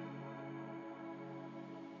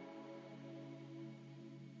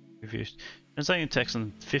 If you translating the text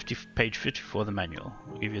on page 54 of the manual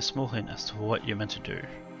will give you a small hint as to what you're meant to do.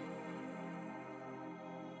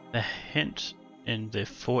 The hint in the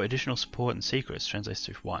 4 additional support and secrets translates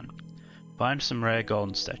to 1. Find some rare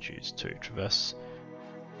golden statues. 2. Traverse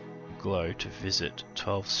glow to visit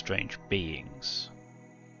 12 strange beings.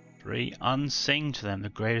 3. Unsing to them the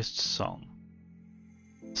greatest song.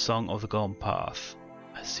 The song of the golden path,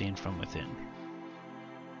 as seen from within.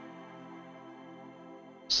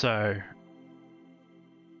 So,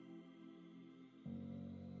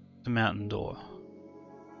 the mountain door.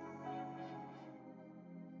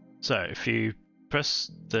 So, if you press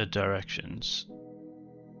the directions,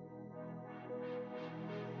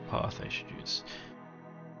 path I should use,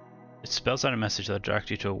 it spells out a message that will direct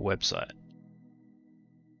you to a website.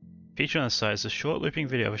 Featured on the side is a short looping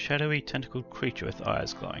video of a shadowy tentacled creature with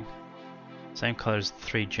eyes glowing. Same color as the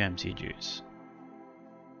 3 gems you'd use.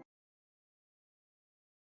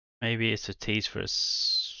 Maybe it's a tease for a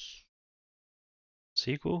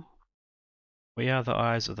sequel? We are the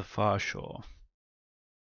eyes of the far shore.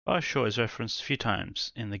 Far shore is referenced a few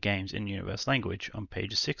times in the game's in-universe language on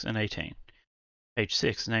pages 6 and 18. Page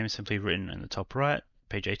 6, the name is simply written in the top right.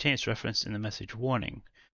 Page 18 is referenced in the message warning.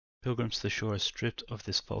 Pilgrims to the shore are stripped of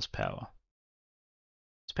this false power.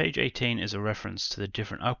 Page 18 is a reference to the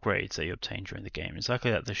different upgrades that you obtain during the game. It's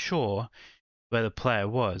likely that the shore where the player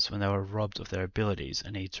was when they were robbed of their abilities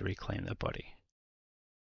and need to reclaim their body.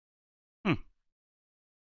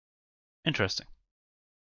 Interesting.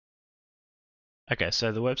 Okay,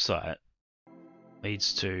 so the website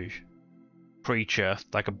leads to creature,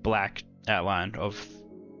 like a black outline of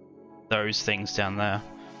those things down there,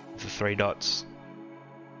 with the 3 dots.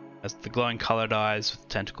 Has the glowing coloured eyes with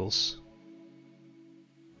tentacles.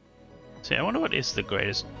 So yeah, I wonder what is the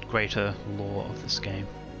greater lore of this game.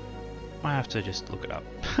 Might have to just look it up.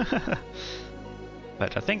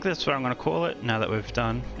 But I think that's what I'm going to call it now that we've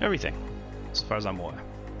done everything, as far as I'm aware.